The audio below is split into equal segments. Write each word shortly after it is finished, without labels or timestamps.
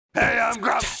I'm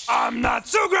Grumps, I'm not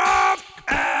so Grump,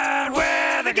 and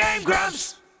we're the Game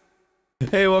Grumps.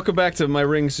 Hey, welcome back to my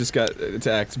rings just got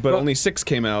attacked, but only 6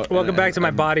 came out. Welcome back to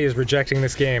my body is rejecting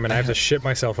this game, and I have to shit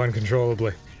myself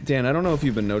uncontrollably. Dan, I don't know if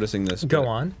you've been noticing this. Go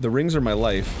on. The rings are my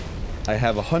life. I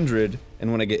have 100,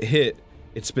 and when I get hit,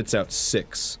 it spits out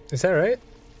 6. Is that right?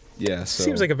 Yeah. So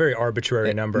seems like a very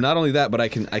arbitrary number. Not only that, but I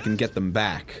can get them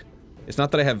back. It's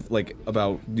not that I have like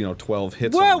about 12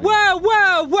 hits. Whoa, whoa,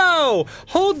 whoa, whoa!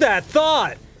 Hold that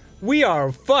thought. We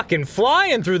are fucking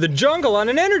flying through the jungle on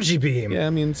an energy beam. Yeah, I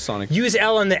mean Sonic. Use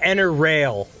L on the enter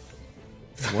rail.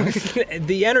 What?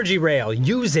 The energy rail.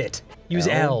 Use it. Use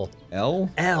L.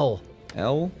 L? L.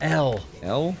 L? L.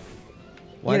 L?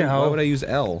 Why, why would I use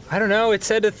L? I don't know. It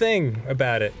said a thing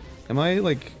about it. Am I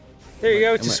like? There you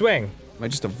go. It's a swing. Am I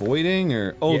just avoiding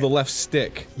or? Oh, Yeah. the left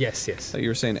stick. Yes, I yes. thought you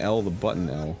were saying L, the button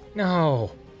L.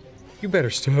 No. You better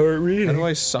start reading. How do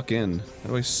I suck in? How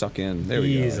do I suck in? There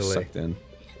we go. Easily. I sucked in.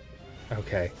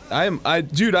 Okay.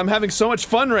 Dude, I'm having so much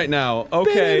fun right now.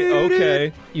 Okay,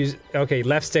 okay. Use okay,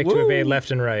 left stick to Woo. evade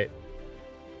left and right.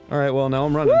 All right, well now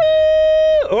I'm running.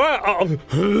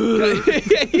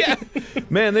 Yeah.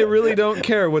 Man, they really don't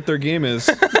care what their game is.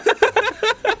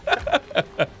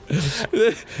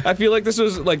 I feel like this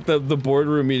was like the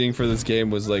boardroom meeting for this game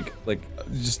was like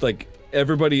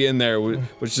everybody in there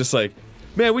was just like,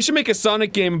 man, we should make a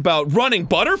Sonic game about running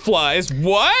butterflies.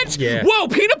 What? Yeah. Whoa,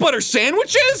 peanut butter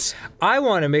sandwiches? I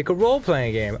want to make a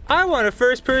role-playing game. I want a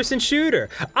first-person shooter.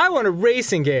 I want a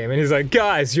racing game. And he's like,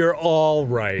 guys, you're all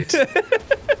right.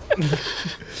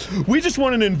 We just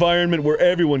want an environment where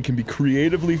everyone can be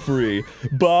creatively free.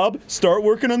 Bob, start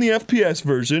working on the FPS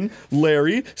version.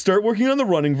 Larry, start working on the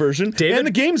running version. David? And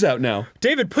the game's out now.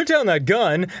 David, put down that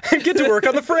gun and get to work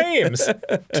on the frames.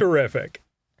 Terrific.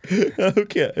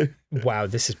 Okay. Wow,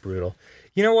 this is brutal.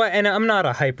 You know what? And I'm not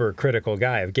a hypercritical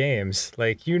guy of games.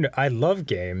 Like, I love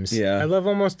games. Yeah. I love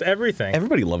almost everything.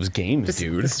 Everybody loves games,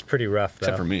 dude. This is pretty rough, though.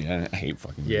 Except for me, I hate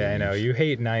fucking video Yeah, I know. games. You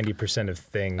hate 90% of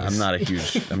things. I'm not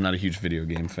a huge video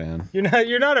game fan.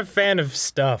 You're not a fan of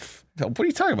stuff. What are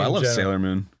you talking about? I love general. Sailor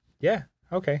Moon. Yeah,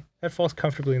 okay. That falls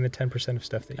comfortably in the 10% of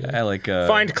stuff that you like. I like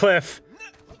Find Cliff.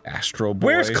 Astro Boy.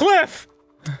 Where's Cliff?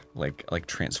 Like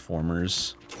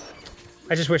Transformers.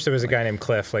 I just wish there was a guy named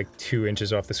Cliff, like 2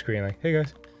 inches off the screen, like, hey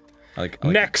guys.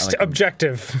 Next I like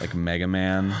objective. Like Mega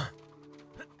Man.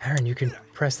 Aaron, you can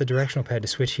press the directional pad to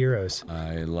switch heroes.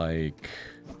 I like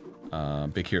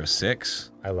Big Hero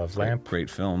 6. I love Lamp. Great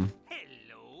film.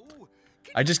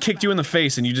 I just kicked you in the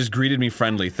face and you just greeted me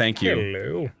friendly. Thank you.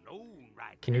 Hello.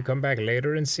 Can you come back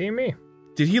later and see me?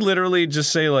 Did he literally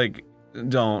just say like,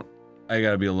 don't, I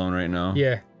gotta be alone right now?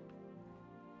 Yeah.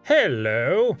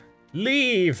 Hello.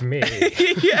 Leave me.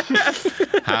 Yeah.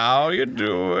 How you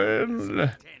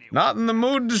doing? Not in the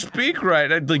mood to speak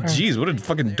right. I'd like, geez, what a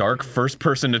fucking dark first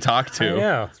person to talk to.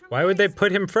 Yeah. Why would they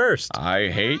put him first? I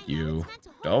hate you.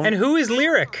 Don't. And who is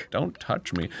Lyric? Don't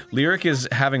touch me. Lyric is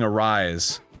having a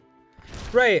rise.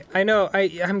 Right, I know.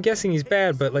 I'm guessing he's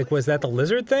bad, but like, was that the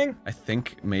lizard thing? I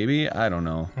think maybe. I don't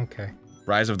know. Okay.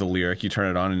 Rise of the Lyric. You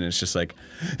turn it on and it's just like,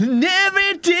 and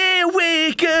every day I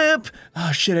wake up.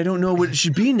 Oh shit! I don't know what it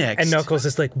should be next. And Knuckles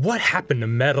is like, what happened to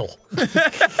metal?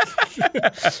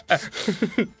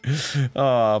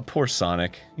 Oh, poor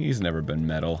Sonic. He's never been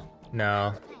metal.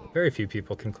 No, very few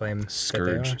people can claim that they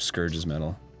are. Scourge is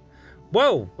metal.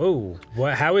 Whoa, whoa,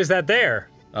 what, how is that there?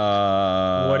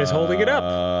 What is holding it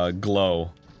up?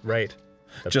 Glow. Right.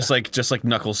 Just like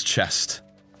Knuckles' chest.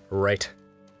 Right.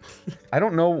 I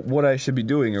don't know what I should be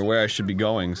doing or where I should be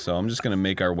going, so I'm just gonna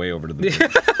make our way over to the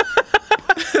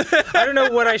I don't know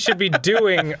what I should be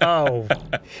doing. Oh.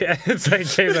 Yeah, it's like,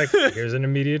 Dave's like, here's an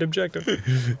immediate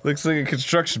objective. Looks like a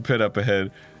construction pit up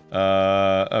ahead.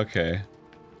 Okay.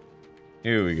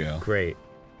 Here we go. Great.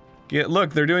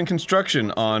 Look, they're doing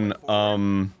construction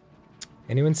on,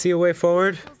 Anyone see a way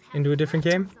forward into a different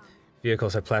game?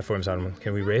 Vehicles have platforms on them.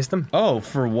 Can we raise them? Oh,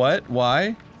 for what?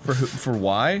 Why? For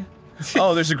why?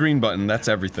 Oh, there's a green button. That's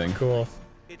everything. Cool.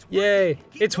 Yay!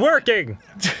 It's working!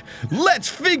 Let's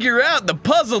figure out the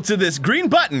puzzle to this green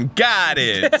button. Got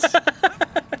it.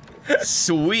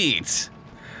 Sweet.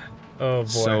 Oh boy.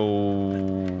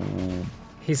 So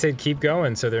He said keep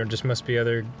going, so there just must be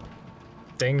other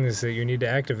things that you need to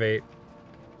activate.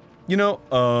 you know,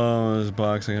 this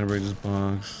box. I gotta break this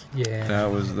box. Yeah. That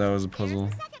was a puzzle.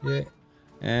 Yeah.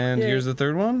 And Yeah. here's the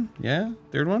third one. Yeah,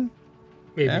 third one.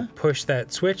 Maybe Yeah. push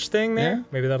that switch thing there. Yeah.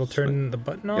 Maybe that'll turn the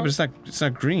button off. Yeah, but it's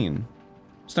not green.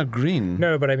 It's not green.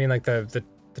 No, but I mean like the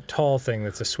tall thing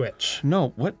that's a switch.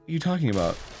 No, what are you talking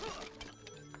about?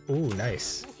 Ooh,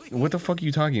 nice. What the fuck are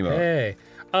you talking about? Hey,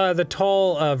 the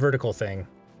tall vertical thing,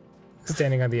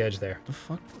 standing on the edge there. The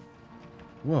fuck?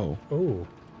 Whoa. Ooh,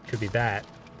 could be that.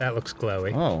 That looks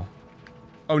glowy. Oh.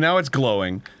 Oh, now it's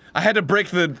glowing. I had to break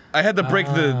the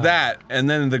that and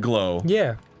then the glow.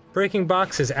 Yeah, breaking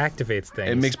boxes activates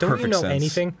things. It makes perfect sense. Don't you know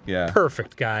anything? Yeah.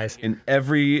 Perfect, guys. In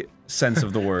every sense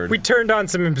of the word. We turned on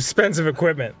some expensive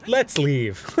equipment. Let's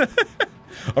leave.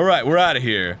 All right, we're out of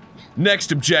here.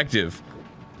 Next objective.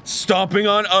 Stomping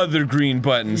on other green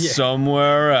buttons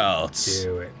somewhere else.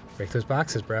 Do it. Break those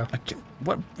boxes, bro.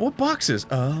 What boxes?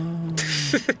 Oh.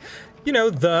 You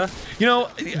know, the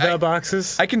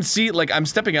boxes. I can see, like, I'm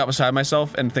stepping out beside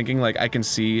myself and thinking, like, I can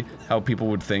see how people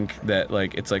would think that,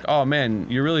 like, it's like, oh man,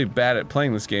 you're really bad at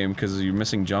playing this game because you're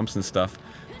missing jumps and stuff.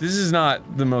 This is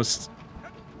not the most,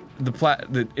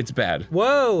 it's bad.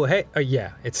 Whoa, hey,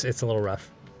 yeah, it's a little rough.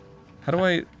 How do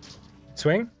I?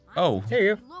 Swing? Oh. There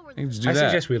you go. I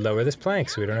suggest we lower this plank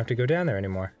so we don't have to go down there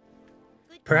anymore.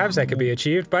 Perhaps that could be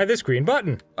achieved by this green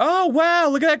button. Oh wow,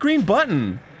 look at that green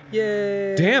button.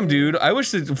 Yay. Damn, dude. I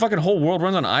wish the fucking whole world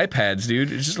runs on iPads,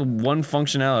 dude. It's just one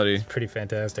functionality. Pretty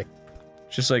fantastic.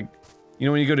 Just like, you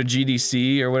know when you go to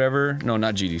GDC or whatever? No,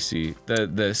 not GDC.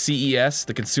 The CES,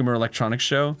 the Consumer Electronics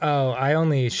Show. Oh, I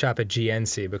only shop at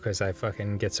GNC because I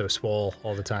fucking get so swole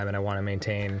all the time and I want to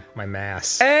maintain my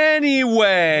mass.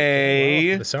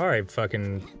 Anyway! Well, sorry,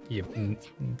 fucking, you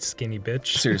skinny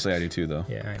bitch. Seriously, I do too, though.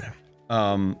 Yeah, I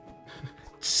know.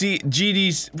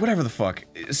 GD's, whatever the fuck.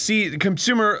 See,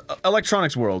 Consumer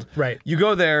Electronics World. Right. You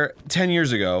go there 10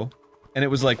 years ago, and it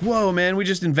was like, whoa, man, we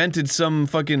just invented some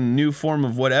fucking new form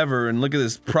of whatever, and look at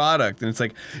this product, and it's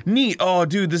like, neat, oh,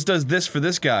 dude, this does this for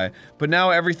this guy, but now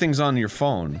everything's on your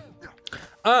phone.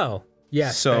 Oh,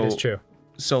 yes, that is true.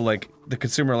 So, like, the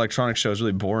Consumer Electronics Show is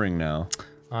really boring now.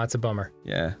 Oh, it's a bummer.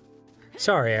 Yeah.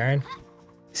 Sorry, Aaron.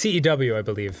 CEW, I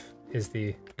believe, is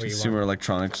the Consumer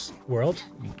Electronics World?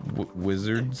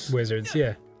 Wizards? Wizards,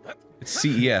 yeah. It's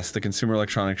CES, the Consumer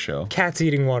Electronics Show. Cats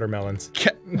eating watermelons.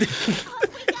 I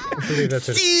believe that's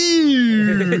it.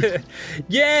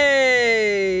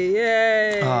 Yay!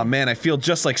 Yay! Oh man, I feel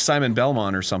just like Simon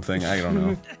Belmont or something. I don't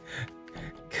know.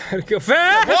 Gotta go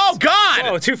fast! Oh god!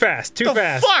 Oh, too fast, too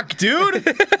fast. Fuck, dude!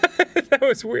 That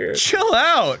was weird. Chill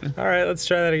out! Alright, let's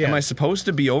try that again. Am I supposed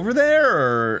to be over there,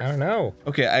 or? I don't know.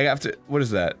 Okay, I have to- what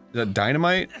is that? Is that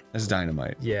dynamite? That's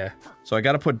dynamite. Yeah. So I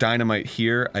gotta put dynamite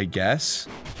here, I guess?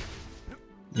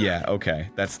 Yeah, okay.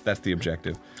 That's the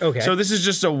objective. Okay. So this is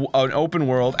just an open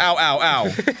world- ow, ow, ow!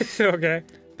 Okay.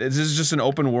 This is just an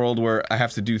open world where I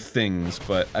have to do things,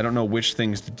 but I don't know which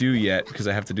things to do yet, because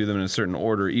I have to do them in a certain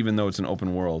order, even though it's an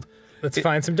open world. Let's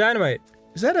find some dynamite.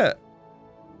 Is that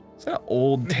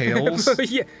old Tails?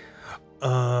 Yeah.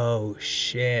 Oh,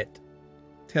 shit.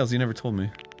 Tails, you never told me.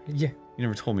 Yeah. You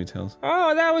never told me, Tails.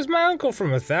 Oh, that was my uncle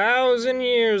from 1,000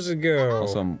 years ago.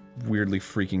 Also, I'm weirdly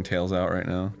freaking Tails out right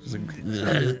now. Just like,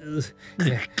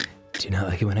 Yeah. Do you not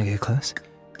like it when I get close?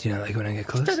 Do you not like it when I get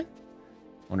close?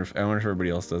 I wonder if everybody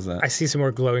else does that. I see some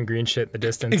more glowing green shit in the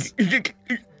distance.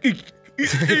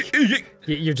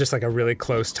 You're just like a really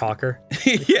close talker.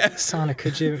 Yes. Sonic,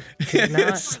 could you not?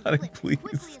 Yes, Sonic,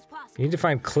 please. You need to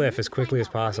find Cliff as quickly as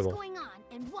possible.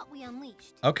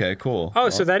 Okay, cool. Oh,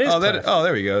 so that is Cliff. Oh,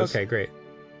 there he goes. Okay, great.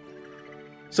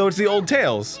 So it's the old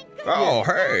Tails. Oh,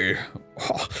 hey.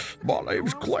 My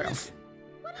name's Cliff.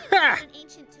 Ha!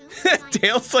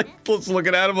 Tails like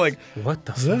looking at him like, What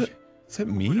the fuck? Is that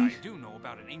me? I do know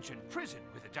about an ancient prison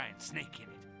with a giant snake in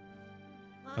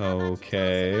it.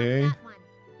 Okay.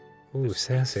 Ooh,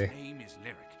 sassy. His name is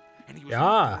Lyric, and he was Yeah.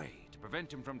 locked away to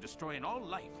prevent him from destroying all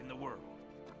life in the world.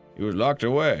 He was locked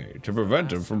away to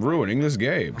prevent him from ruining this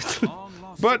game. Long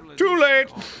lost But too late!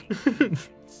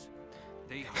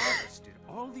 They harvested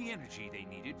all the energy they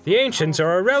needed. The ancients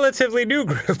are a relatively new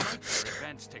group.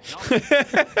 Advanced technology.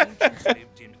 Ancients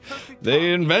lived in perfect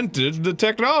They invented the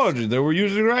technology that we're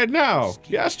using right now,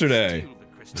 yesterday.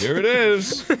 Here it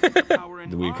is.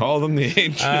 We call them the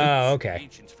ancients. Oh, okay.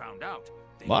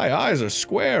 My eyes are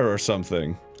square or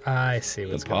something. I see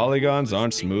what's The going on. polygons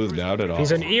aren't smoothed out at all.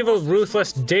 He's an evil,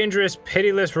 ruthless, dangerous,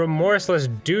 pitiless, remorseless,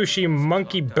 douchey,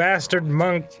 monkey, bastard,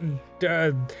 monk.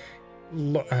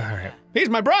 Alright. He's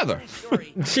my brother.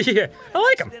 Yeah, I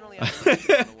like him.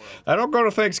 I don't go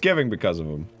to Thanksgiving because of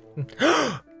him.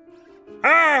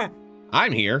 Ah!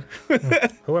 I'm here.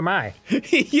 Who am I?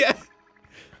 Yeah.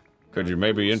 Could you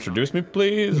maybe introduce me,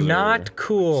 please? Not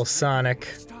cool, Sonic.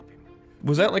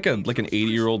 Was that like an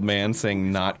 80-year-old man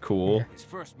saying not cool? His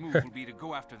first move will be to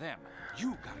go after them.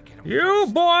 You gotta get him. You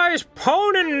boys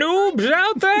poning noobs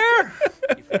out there?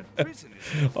 If that prison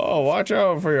is Oh, watch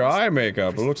out for your eye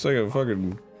makeup. It looks like a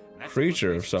fucking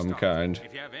creature of some kind.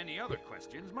 If you have any other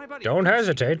questions, my buddy. Don't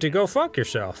hesitate to go fuck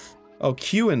yourself. Oh,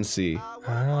 Q and C.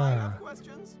 Ah.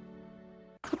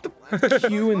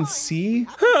 Q and C?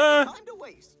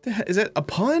 Is that a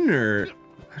pun or?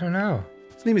 I don't know.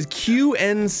 His name is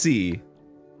QNC.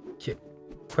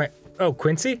 Oh,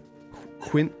 Quincy?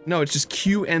 No, it's just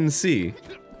QNC.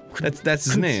 That's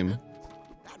his name.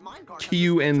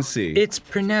 QNC. It's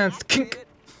pronounced kink.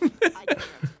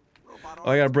 Oh,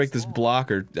 I gotta break this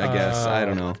blocker, I guess. I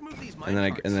don't know.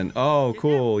 And then oh,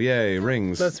 cool, yay,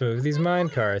 rings. Let's move these mine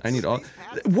carts. I need all.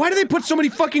 Why do they put so many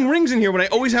fucking rings in here when I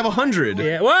always have 100?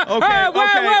 Yeah. What? Okay. All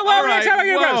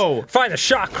right. Whoa. Find the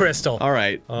shock crystal. All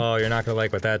right. Oh, you're not gonna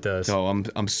like what that does. Oh,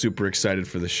 I'm super excited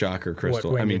for the shocker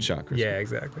crystal. What, I mean, shock crystal. Yeah,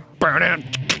 exactly. Burn it.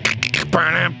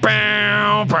 Burn it. Burn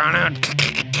it. Burn it.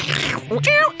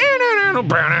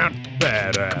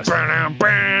 Badass. Burn it.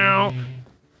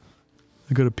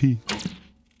 I gotta pee.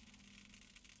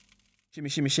 Jimmy,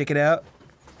 shimmy, shake it out.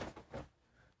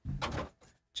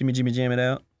 Jimmy, Jimmy, jam it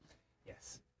out.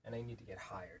 Yes, and I need to get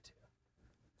higher too.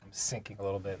 I'm sinking a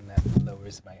little bit, and that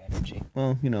lowers my energy.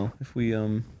 Well, you know, if we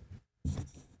can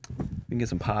get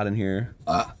some pot in here.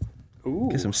 Ooh.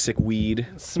 Get some sick weed.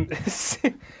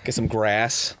 Get some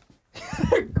grass.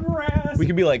 Grass. We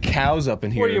could be like cows up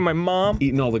in here. What are you, my mom?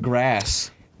 Eating all the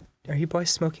grass. Are you boys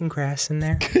smoking grass in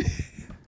there?